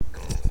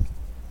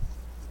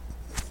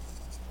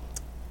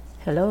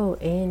Hello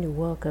and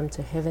welcome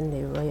to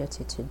Heavenly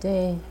Royalty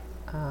today.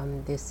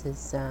 This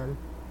is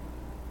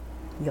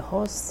your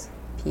host,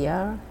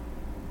 PR,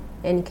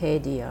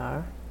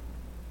 NKDR,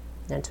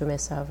 Nantume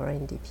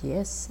Sovereign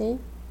D.PSc.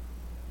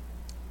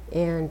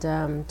 And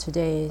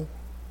today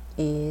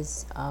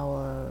is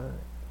our,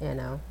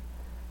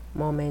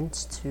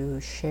 moment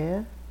to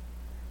share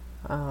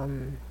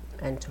and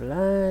to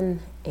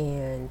learn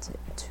and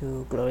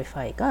to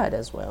glorify God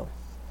as well.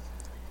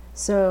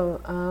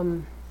 So,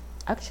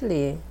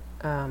 actually,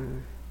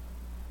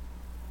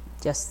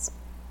 just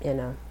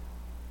a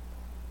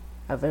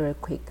very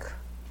quick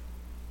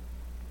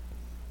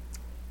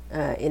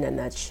in a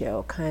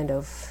nutshell kind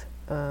of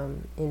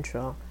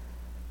intro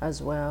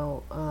as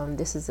well.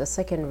 This is the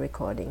second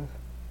recording.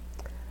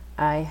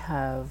 I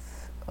have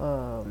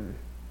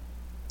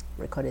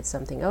recorded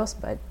something else,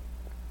 but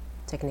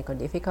technical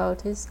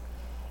difficulties,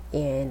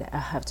 and I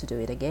have to do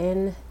it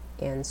again,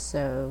 and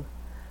so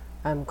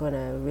I'm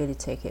gonna really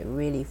take it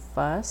really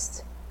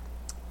fast.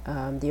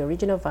 The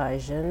original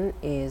version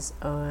is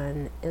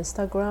on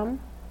Instagram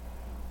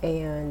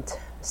and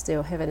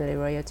still Heavenly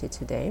Royalty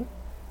today,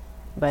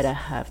 but I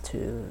have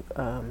to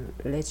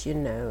let you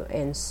know,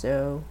 and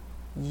so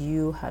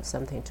you have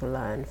something to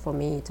learn. For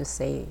me to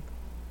say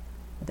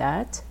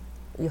that,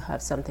 you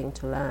have something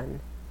to learn,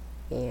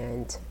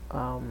 and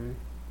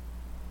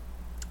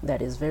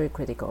that is very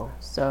critical.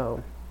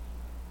 So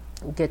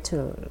get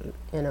to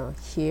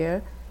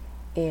hear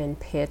and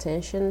pay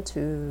attention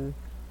to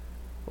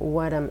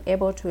what I'm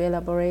able to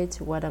elaborate,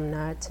 what I'm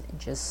not.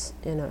 Just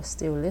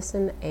still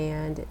listen,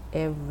 and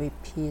every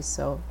piece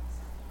of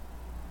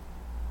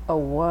a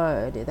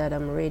word that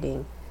I'm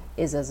reading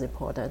is as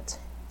important.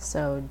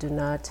 So do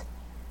not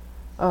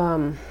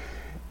do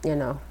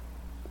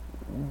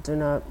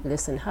not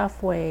listen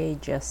halfway,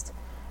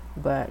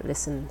 but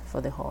listen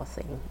for the whole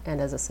thing.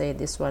 And as I say,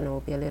 this one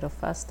will be a little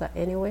faster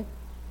anyway.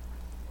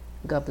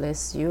 God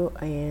bless you,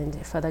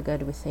 and Father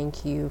God, we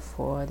thank you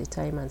for the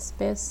time and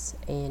space,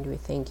 and we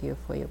thank you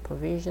for your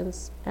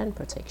provisions and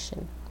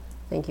protection.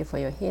 Thank you for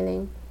your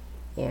healing,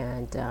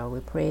 and we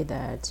pray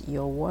that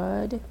your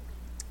word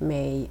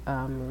may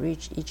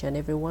reach each and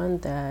every one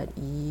that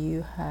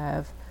you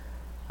have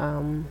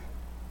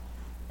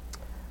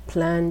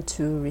planned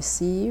to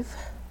receive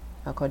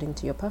according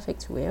to your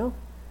perfect will,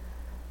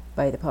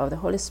 by the power of the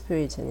Holy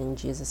Spirit, and in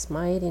Jesus'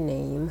 mighty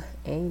name,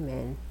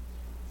 amen.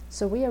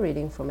 So we are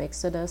reading from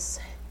Exodus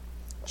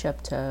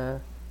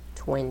chapter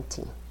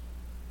 20,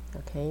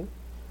 okay?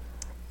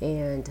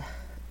 And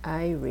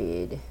I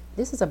read,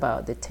 this is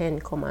about the 10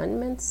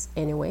 commandments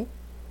anyway,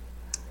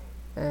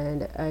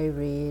 and I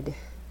read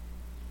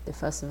the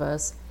first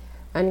verse.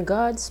 And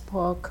God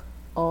spoke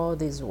all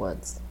these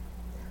words: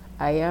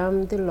 I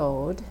am the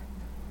Lord,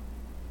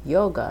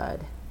 your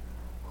God,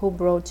 who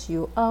brought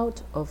you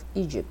out of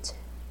Egypt,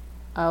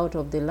 out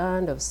of the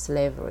land of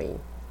slavery.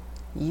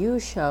 You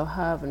shall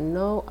have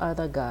no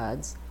other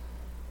gods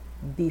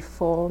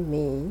before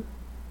me.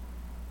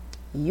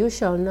 You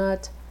shall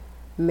not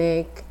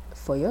make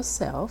for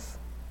yourself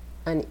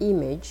an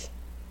image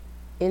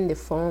in the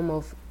form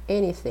of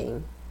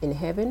anything in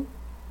heaven,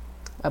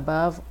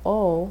 above,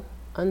 or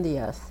on the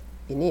earth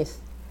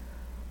beneath,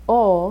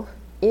 or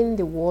in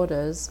the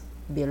waters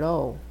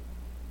below.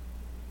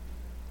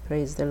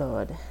 Praise the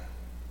Lord.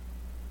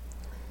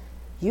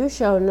 You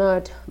shall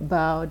not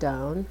bow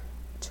down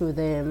to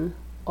them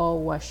or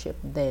worship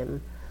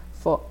them,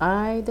 for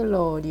I, the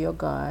Lord your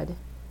God,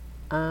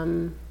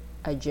 am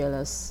a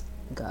jealous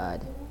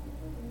God,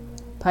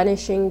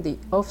 punishing the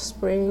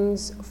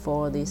offsprings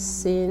for the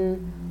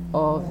sin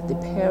of the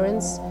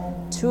parents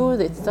to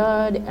the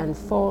third and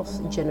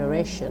fourth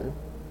generation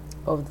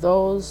of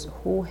those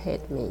who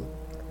hate me,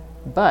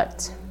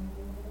 but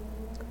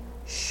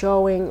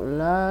showing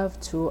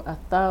love to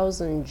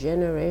 1,000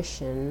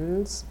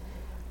 generations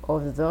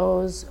of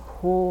those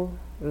who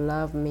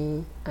love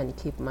me and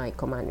keep my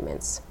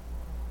commandments.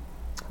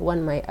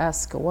 One might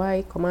ask,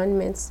 why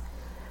commandments?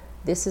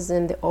 This is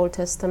in the Old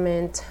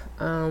Testament.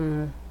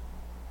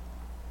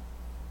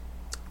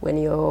 When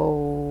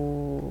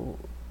you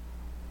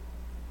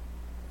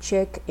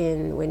check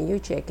in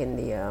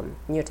the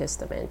New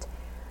Testament,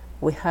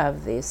 we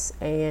have this,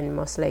 and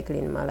most likely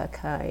in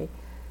Malachi,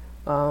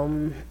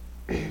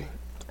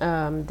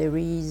 there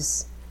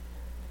is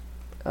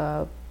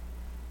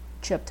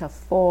chapter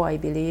 4, I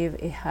believe.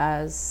 It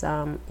has,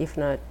 if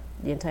not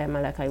the entire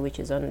Malachi, which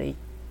is only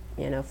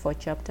 4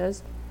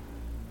 chapters,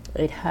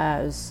 it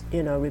has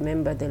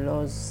remember the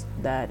laws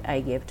that I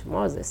gave to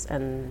Moses.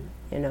 And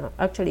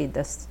actually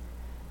that's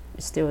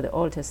still the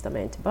Old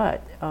Testament,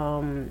 but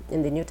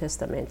in the New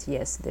Testament,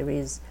 yes, there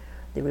is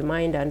the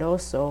reminder, and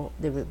also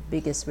the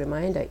biggest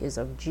reminder is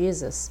of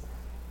Jesus,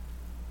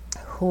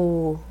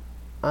 who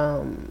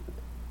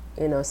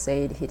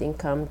said he didn't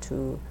come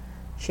to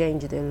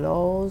change the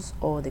laws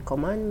or the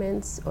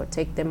commandments or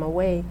take them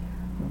away,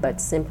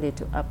 but simply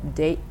to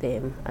update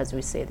them, as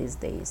we say these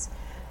days,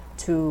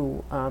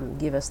 to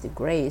give us the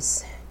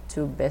grace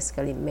to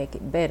basically make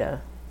it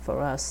better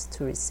for us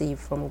to receive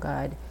from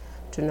God,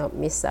 to not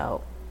miss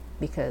out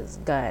because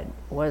God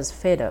was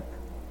fed up.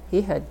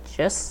 He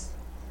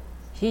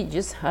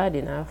just had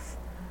enough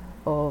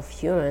of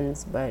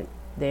humans, but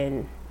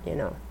then,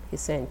 he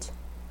sent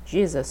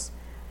Jesus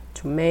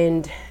to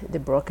mend the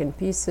broken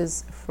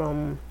pieces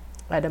from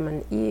Adam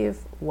and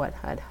Eve, what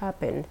had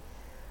happened.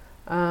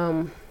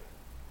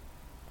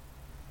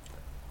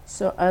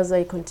 So as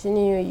I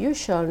continue, you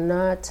shall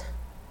not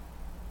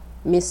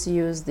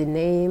misuse the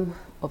name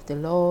of the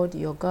Lord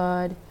your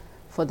God,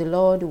 for the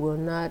Lord will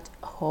not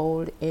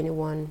hold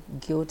anyone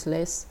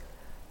guiltless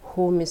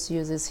who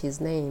misuses his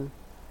name.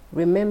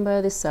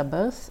 Remember the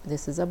Sabbath.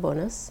 This is a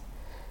bonus.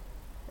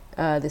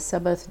 The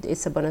Sabbath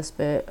is a bonus,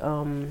 but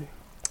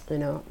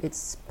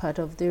it's part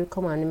of the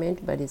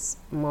commandment, but it's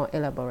more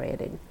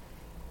elaborated,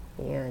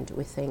 and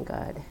we thank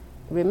God.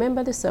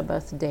 Remember the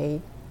Sabbath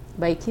day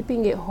by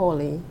keeping it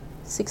holy.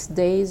 6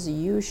 days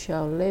you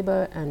shall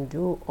labor and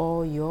do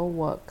all your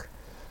work,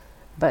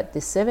 but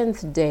the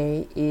seventh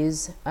day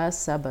is a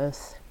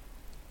Sabbath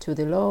to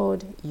the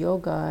Lord your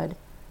God,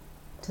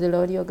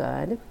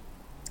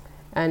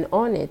 and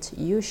on it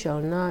you shall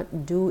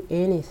not do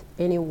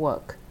any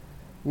work,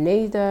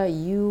 neither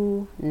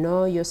you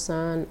nor your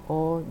son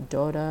or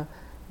daughter,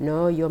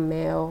 nor your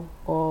male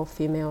or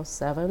female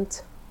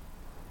servant,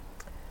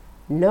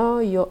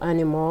 nor your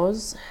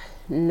animals,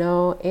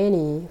 nor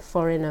any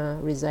foreigner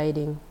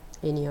residing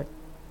in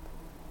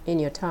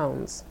your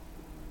towns.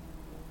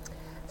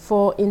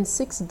 For in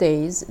 6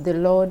 days the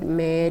Lord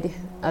made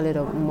a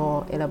little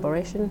more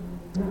elaboration.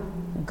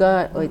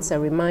 It's a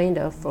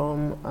reminder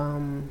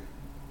from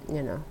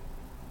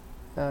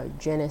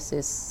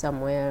Genesis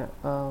somewhere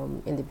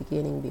in the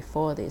beginning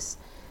before this,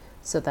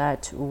 so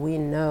that we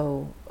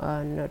know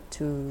not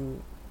to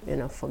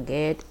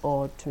forget,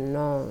 or to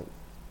know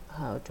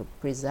how to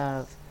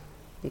preserve,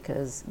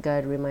 because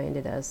God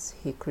reminded us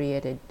He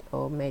created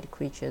or made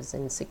creatures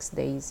in 6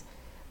 days,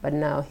 but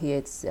now here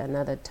it's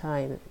another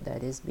time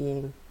that is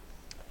being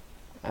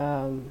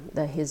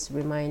that He's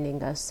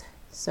reminding us.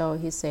 So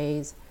He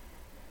says,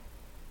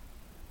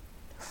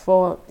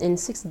 for in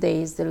 6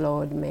 days the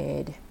Lord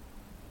made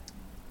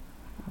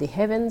the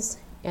heavens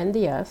and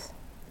the earth,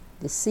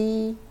 the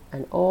sea,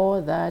 and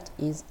all that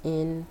is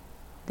in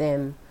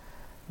them,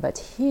 but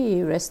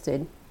He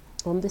rested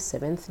on the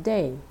seventh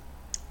day.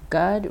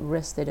 God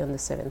rested on the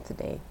seventh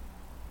day.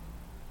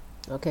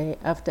 Okay,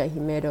 after He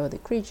made all the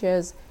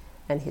creatures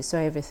and He saw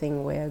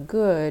everything were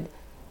good,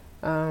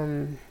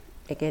 again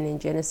in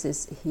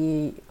Genesis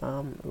He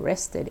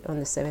rested on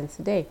the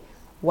seventh day.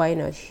 Why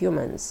not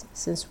humans?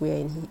 Since we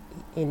are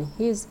in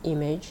His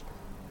image,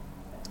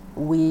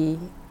 we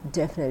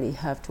definitely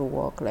have to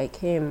walk like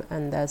Him,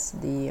 and that's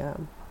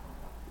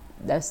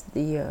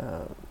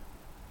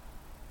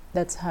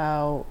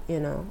how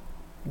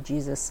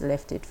Jesus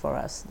left it for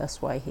us.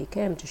 That's why He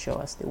came, to show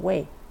us the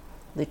way,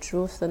 the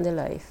truth, and the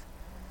life.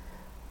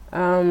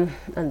 And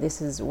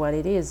this is what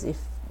it is.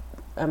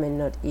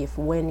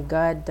 When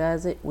God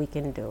does it, we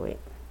can do it.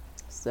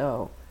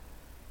 So,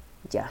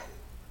 yeah.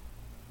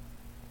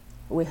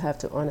 We have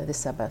to honor the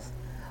Sabbath.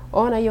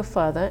 Honor your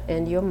father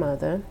and your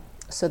mother,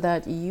 so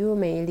that you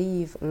may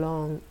live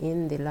long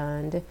in the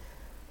land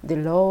the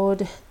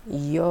Lord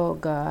your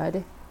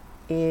God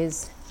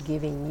is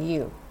giving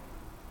you.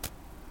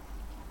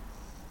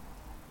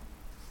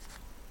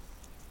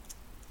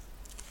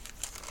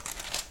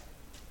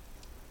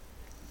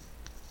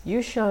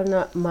 You shall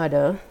not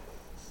murder.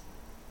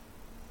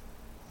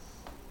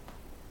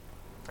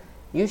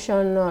 You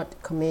shall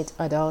not commit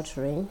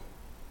adultery.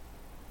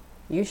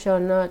 You shall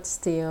not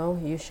steal.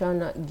 You shall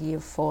not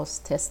give false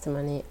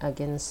testimony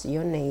against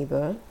your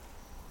neighbor.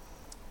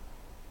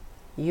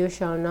 You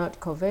shall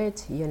not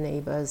covet your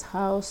neighbor's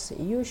house.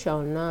 You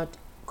shall not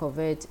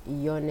covet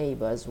your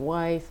neighbor's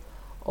wife,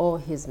 or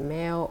his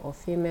male or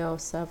female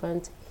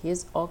servant,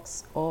 his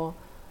ox or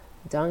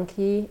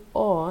donkey,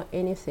 or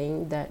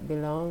anything that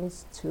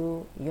belongs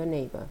to your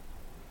neighbor.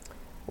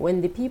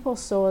 When the people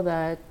saw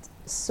the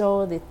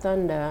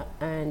thunder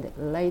and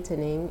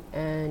lightning,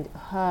 and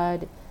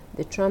heard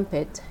the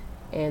trumpet,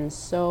 and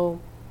saw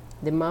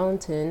the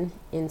mountain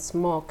in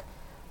smoke,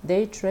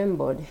 they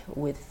trembled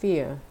with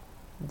fear.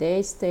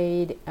 They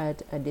stayed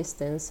at a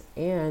distance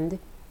and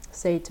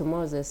said to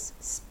Moses,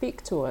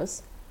 "Speak to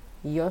us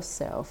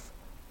yourself,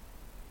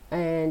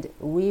 and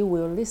we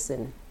will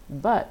listen.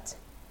 But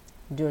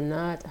do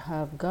not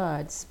have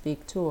God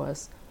speak to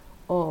us,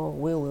 or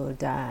we will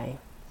die."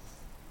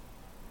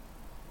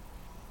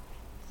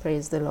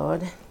 Praise the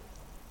Lord.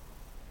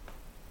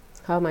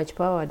 How much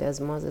power does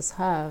Moses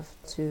have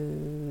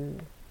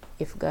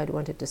if God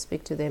wanted to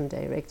speak to them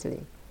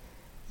directly?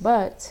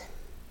 But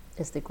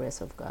it's the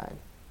grace of God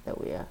that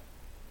we are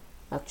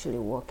actually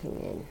walking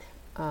in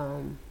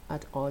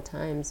at all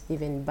times,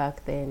 even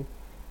back then.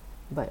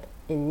 But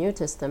in New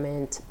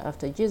Testament,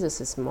 after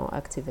Jesus is more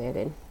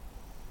activated,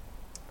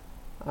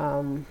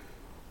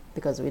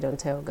 because we don't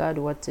tell God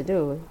what to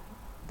do,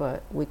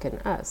 but we can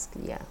ask.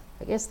 Yeah,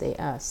 I guess they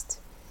asked,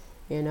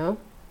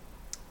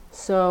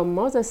 So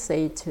Moses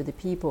said to the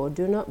people,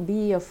 "Do not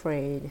be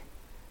afraid.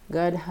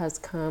 God has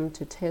come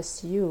to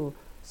test you,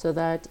 so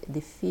that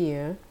the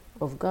fear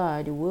of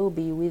God will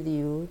be with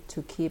you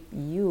to keep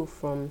you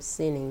from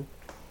sinning.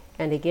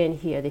 And again,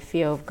 here, the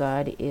fear of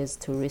God is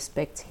to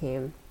respect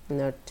Him,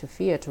 not to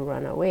fear to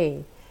run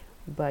away,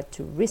 but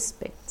to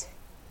respect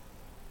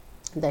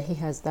that He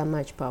has that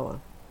much power,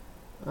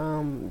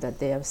 that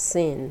they have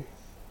sinned.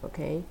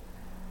 Okay.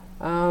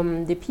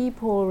 The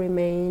people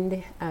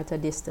remained at a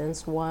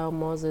distance while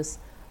Moses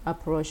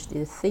approached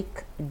the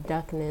thick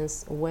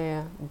darkness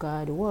where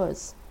God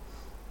was.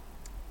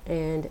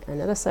 And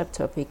another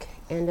subtopic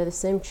under the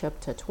same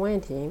chapter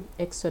 20,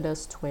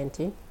 Exodus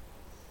 20,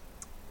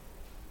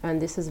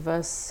 and this is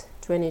verse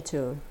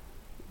 22.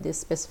 This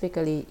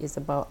specifically is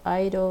about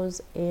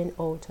idols and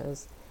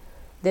altars.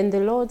 Then the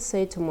Lord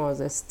said to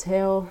Moses,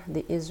 "Tell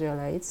the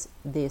Israelites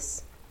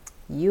this,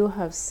 you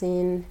have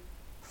seen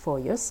for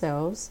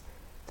yourselves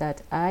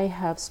that I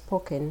have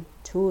spoken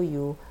to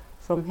you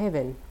from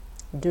heaven.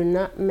 Do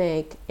not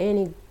make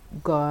any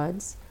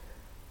gods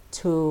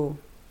to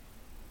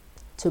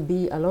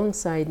be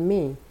alongside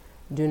me.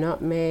 Do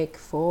not make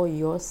for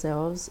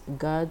yourselves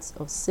gods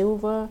of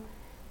silver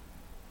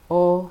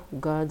or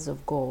gods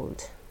of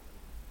gold."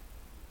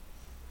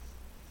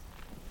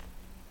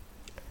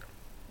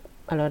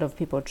 A lot of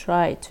people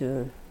try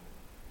to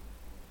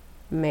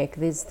make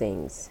these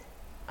things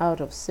out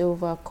of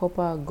silver,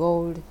 copper,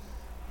 gold,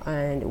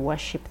 and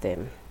worship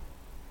them,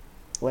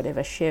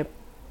 whatever shape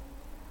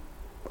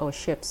or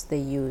shapes they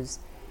use,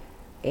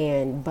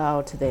 and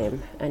bow to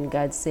them. And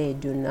God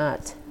said, do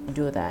not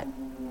do that.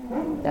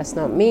 That's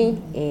not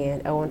me,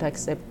 and I won't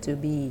accept to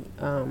be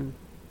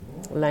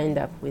lined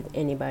up with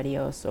anybody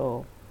else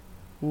or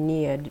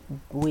neared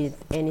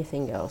with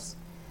anything else.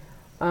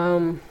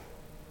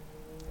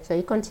 So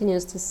he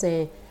continues to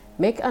say,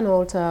 "Make an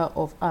altar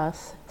of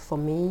earth for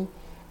me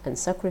and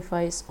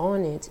sacrifice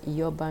on it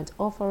your burnt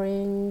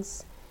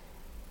offerings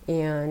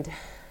and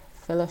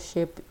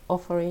fellowship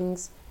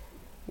offerings,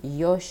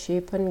 your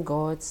sheep and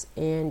goats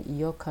and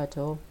your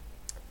cattle.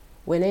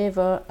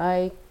 Whenever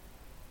I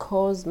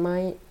cause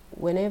my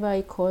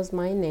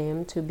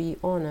name to be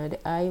honored,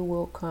 I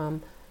will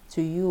come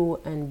to you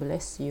and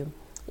bless you.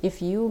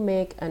 If you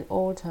make an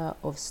altar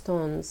of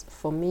stones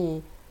for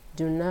me,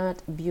 do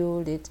not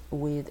build it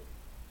with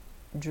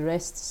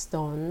dressed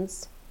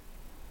stones,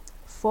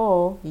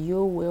 for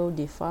you will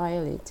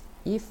defile it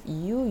if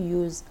you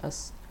use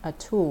a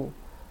tool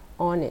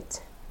on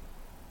it.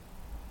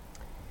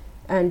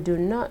 And do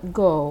not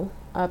go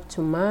up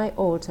to my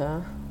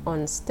altar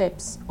on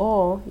steps,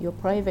 or your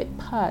private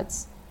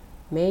parts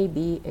may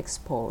be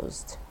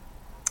exposed."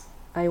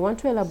 I want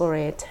to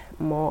elaborate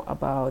more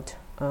about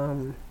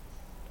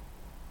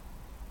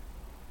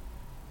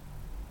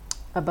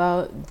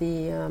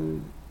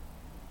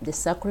the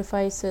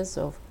sacrifices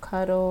of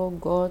cattle,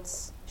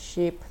 goats,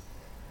 sheep.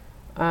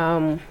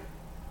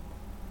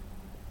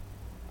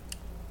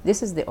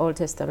 This is the Old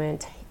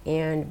Testament,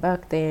 and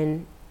back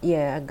then,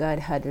 yeah, God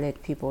had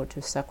led people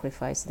to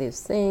sacrifice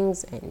these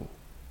things, and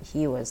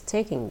He was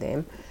taking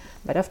them.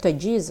 But after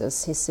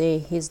Jesus, He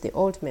said He's the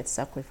ultimate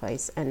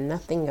sacrifice and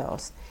nothing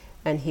else,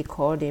 and He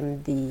called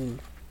Him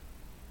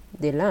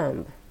the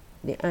Lamb,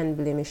 the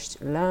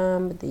unblemished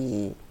Lamb.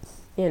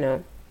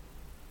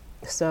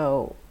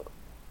 So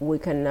we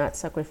cannot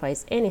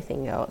sacrifice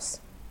anything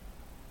else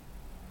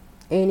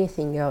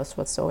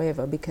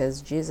whatsoever,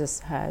 because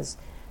Jesus has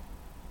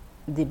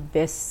the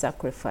best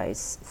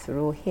sacrifice.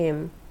 Through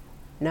Him,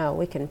 now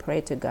we can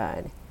pray to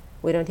God.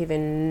 We don't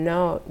even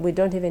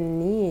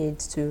need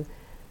to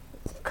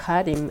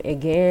cut Him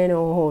again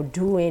or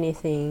do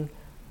anything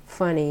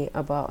funny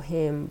about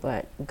Him,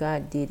 but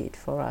God did it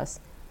for us,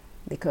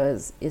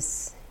 because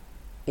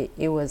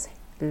it was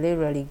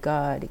literally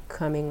God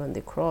coming on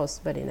the cross,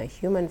 but in a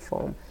human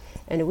form,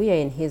 and we are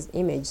in His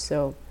image.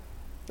 So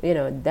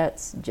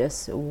that's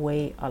just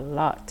way a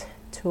lot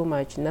too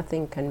much.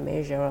 Nothing can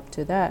measure up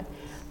to that,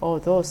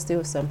 although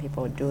still some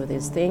people do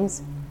these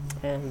things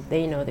and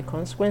they know the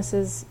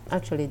consequences.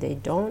 Actually, they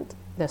don't.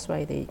 That's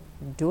why they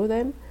do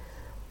them.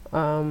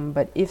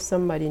 But if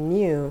somebody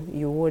knew,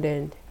 you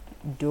wouldn't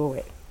do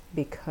it,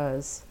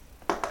 because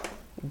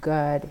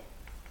God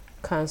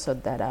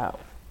canceled that out.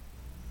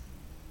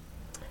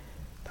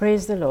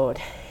 Praise the Lord.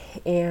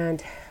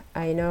 And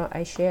I know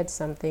I shared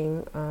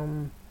something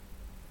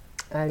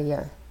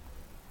earlier.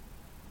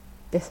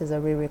 This is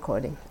a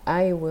re-recording.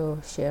 I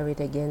will share it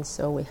again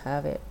so we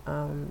have it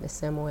the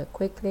same way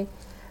quickly.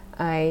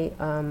 I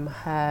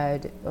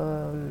had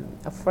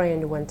a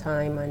friend one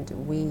time, and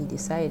we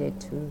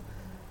decided to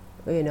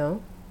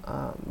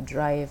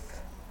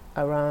drive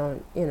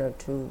around,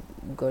 to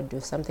go do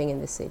something in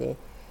the city.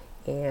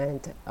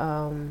 And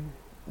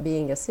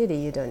being a city,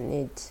 you don't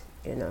need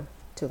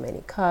too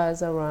many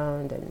cars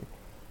around, and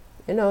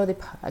the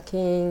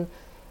parking.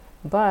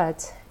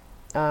 But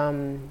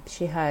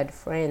she had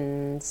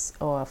friends,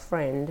 or a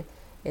friend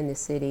in the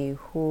city,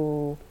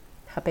 who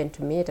happened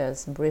to meet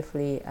us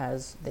briefly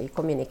as they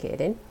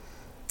communicated,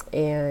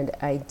 and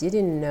I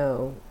didn't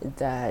know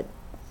that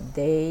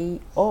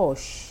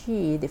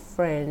she, the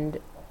friend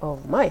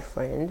of my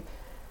friend,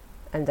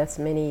 and that's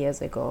many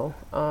years ago,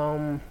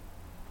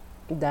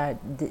 that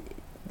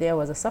there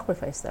was a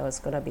sacrifice that was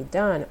going to be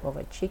done of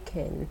a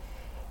chicken,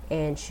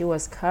 and she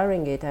was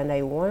carrying it, and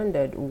I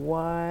wondered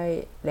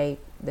why, like,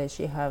 does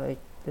she have a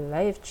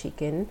live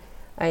chicken?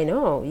 I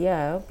know,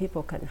 yeah,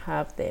 people can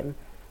have them,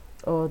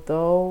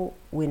 although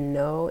we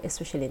know,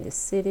 especially in the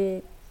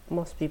city,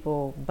 most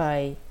people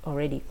buy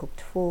already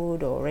cooked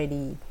food,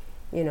 already,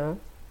 you know,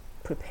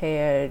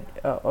 prepared,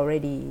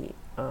 already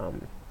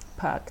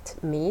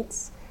packed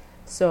meats.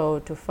 So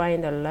to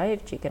find a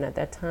live chicken at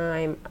that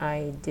time,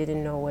 I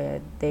didn't know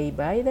where they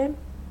buy them.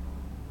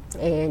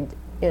 And,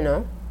 you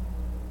know,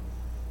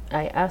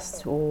 I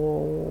asked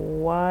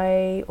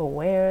why or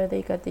where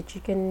they got the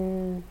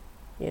chicken,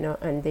 you know,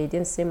 and they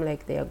didn't seem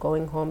like they are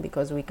going home,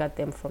 because we got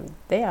them from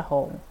their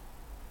home,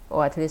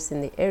 or at least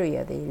in the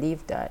area they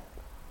lived at,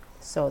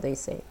 so they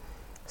say.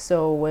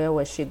 So where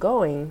was she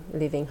going,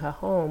 leaving her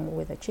home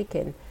with a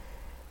chicken?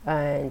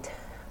 And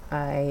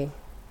I,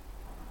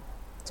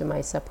 to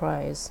my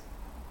surprise,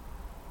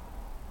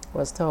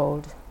 was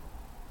told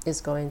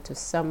it's going to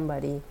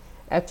somebody.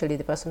 Actually,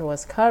 the person who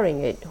was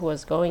carrying it, who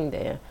was going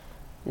there,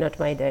 not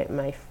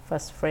my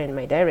first friend,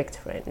 my direct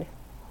friend.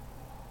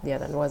 The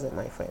other one wasn't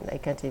my friend. I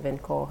can't even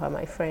call her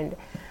my friend.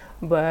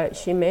 But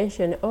she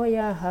mentioned, oh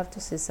yeah, I have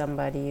to see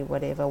somebody,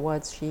 whatever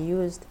words she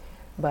used,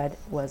 but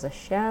was a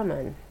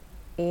shaman.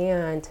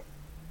 And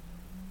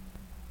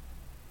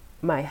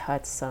my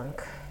heart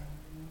sunk.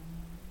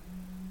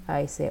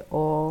 I said,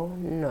 oh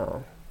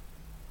no.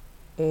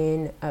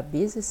 In a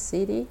busy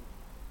city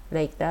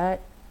like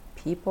that,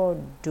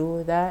 people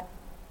do that?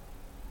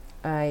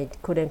 I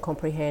couldn't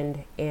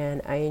comprehend,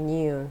 and I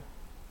knew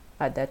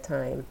at that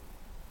time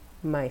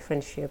my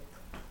friendship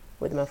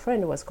with my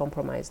friend was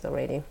compromised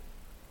already,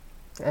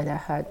 and I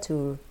had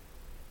to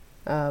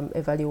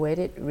evaluate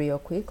it real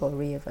quick, or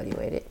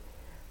reevaluate it.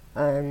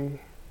 And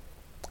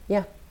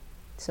yeah,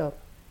 so,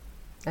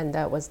 and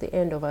that was the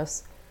end of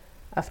us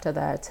after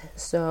that.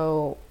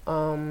 So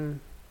and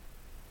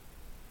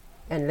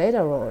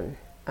later on,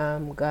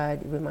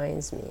 God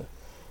reminds me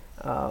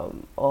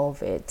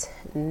of it,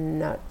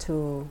 not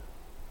to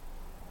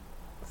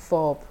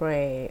fall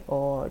prey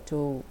or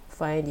to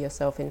find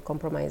yourself in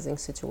compromising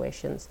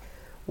situations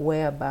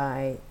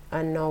whereby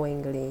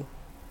unknowingly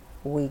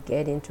we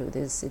get into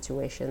these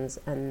situations,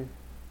 and,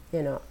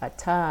 you know, a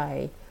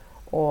tie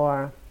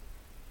or,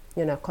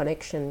 you know,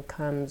 connection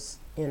comes,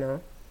 you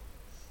know,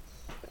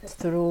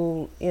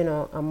 through, you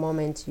know, a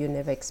moment you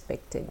never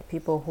expected.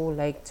 People who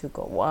like to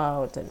go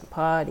out and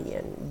party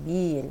and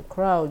be in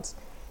crowds,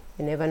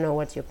 you never know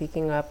what you're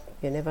picking up.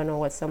 You never know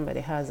what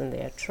somebody has in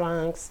their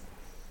trunks.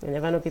 You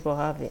never know, people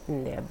have it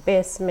in their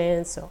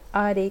basements or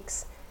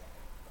attics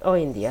or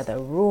in the other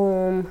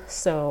room.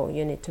 So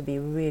you need to be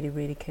really,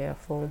 really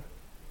careful.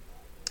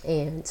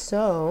 And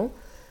so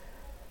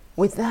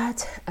with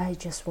that, I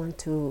just want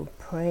to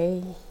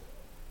pray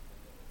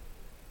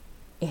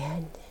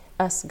and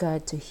ask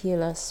God to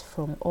heal us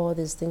from all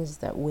these things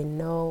that we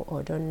know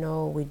or don't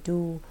know, we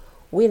do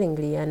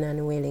willingly and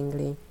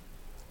unwillingly.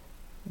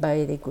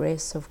 By the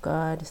grace of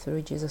God,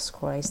 through Jesus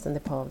Christ and the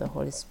power of the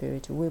Holy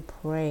Spirit, we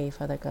pray,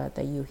 Father God,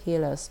 that you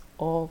heal us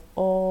of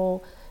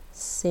all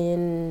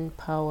sin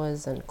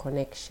powers and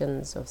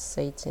connections of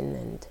Satan,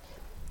 and,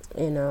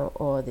 you know,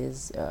 all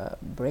this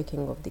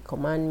breaking of the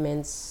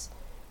commandments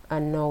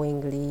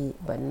unknowingly.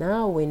 But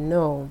now we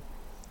know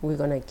we're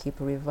going to keep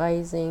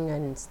revising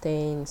and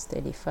staying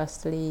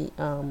steadfastly,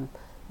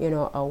 you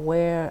know,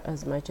 aware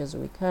as much as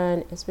we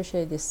can,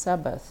 especially the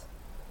Sabbath.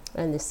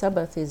 And the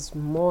Sabbath is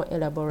more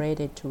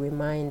elaborated to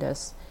remind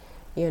us,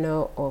 you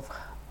know, of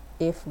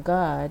if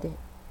God,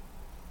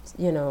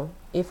 you know,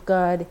 if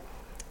God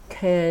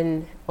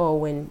can, or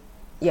when,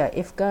 yeah,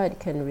 if God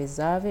can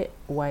reserve it,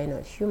 why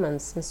not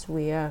humans, since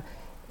we are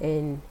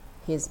in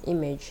his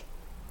image,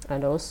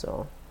 and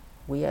also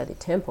we are the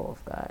temple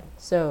of God.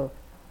 So,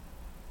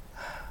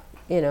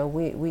 you know,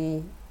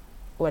 we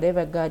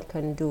whatever God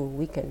can do,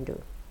 we can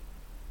do.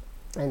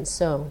 And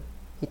so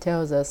he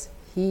tells us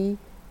he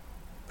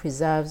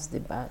preserves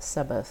the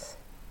Sabbath.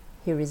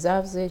 He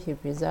reserves it, he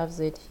preserves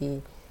it,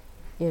 he,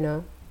 you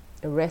know,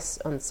 rests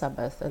on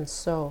Sabbath. And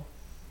so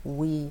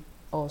we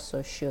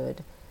also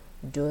should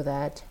do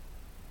that.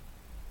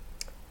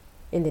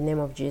 In the name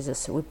of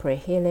Jesus, we pray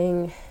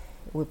healing.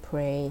 We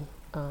pray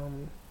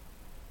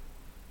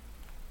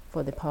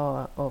for the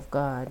power of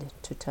God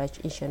to touch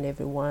each and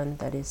every one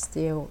that is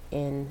still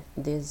in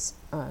these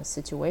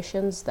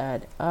situations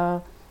that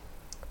are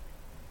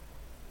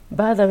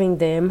bothering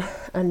them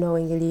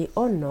unknowingly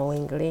or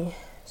knowingly,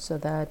 so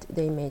that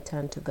they may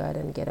turn to God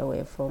and get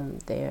away from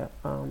their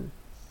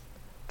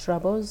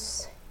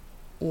troubles.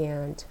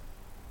 And,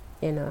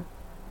 you know,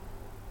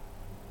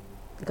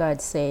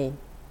 God say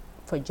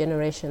for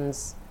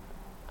generations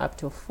up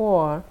to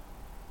 4,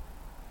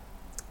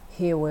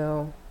 he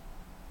will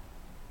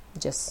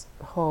just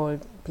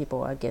hold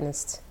people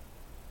against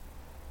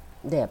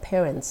their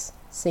parents'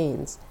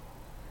 sins.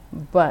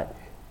 But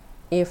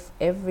if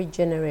every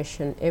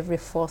generation, every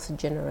 4th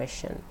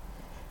generation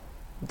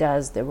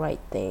does the right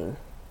thing,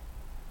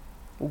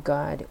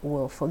 God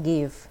will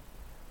forgive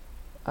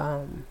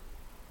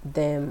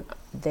them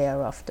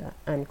thereafter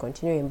and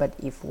continuing. But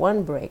if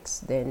one breaks,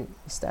 then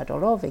you start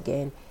all over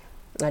again,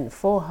 and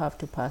 4 have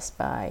to pass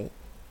by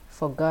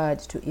for God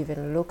to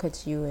even look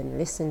at you and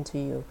listen to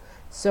you.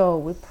 So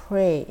we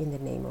pray in the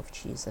name of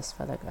Jesus.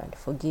 Father God,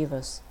 forgive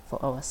us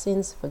for our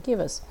sins, forgive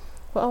us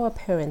for our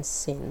parents'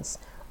 sins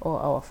or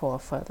our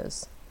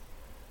forefathers.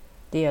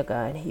 Dear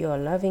God, you're a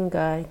loving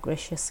God,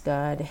 gracious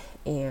God,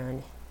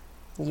 and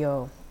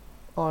you're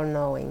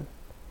all-knowing,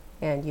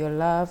 and your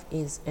love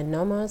is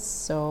enormous.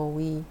 So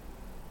we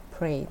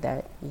pray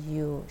that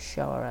you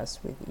shower us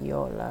with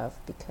your love,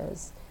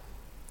 because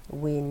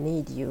we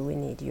need you,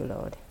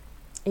 Lord.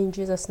 In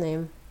Jesus'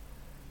 name,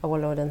 our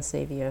Lord and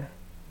Savior,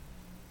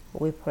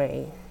 we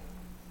pray.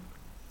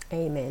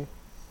 Amen.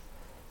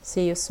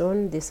 See you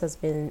soon. This has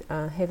been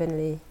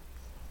Heavenly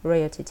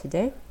Royalty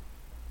today,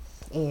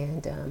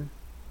 and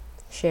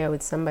share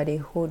with somebody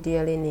who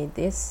dearly need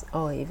this,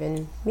 or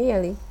even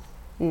merely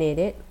need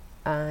it.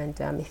 And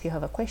if you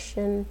have a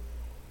question,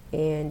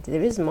 and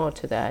there is more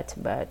to that,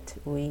 but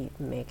we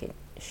make it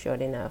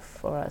short enough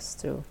for us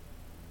to,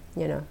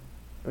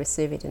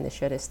 receive it in the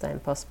shortest time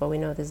possible. We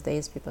know these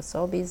days people are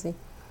so busy,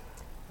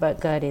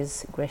 but God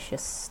is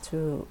gracious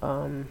to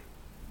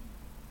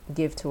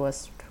give to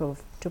us,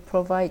 to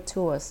provide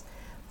to us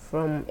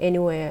from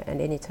anywhere and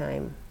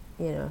anytime,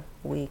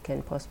 we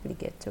can possibly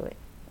get to it.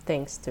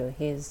 Thanks to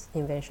his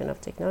invention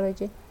of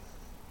technology,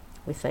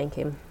 we thank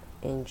him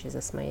in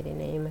Jesus' mighty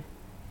name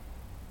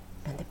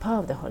and the power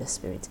of the Holy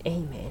Spirit.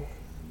 Amen.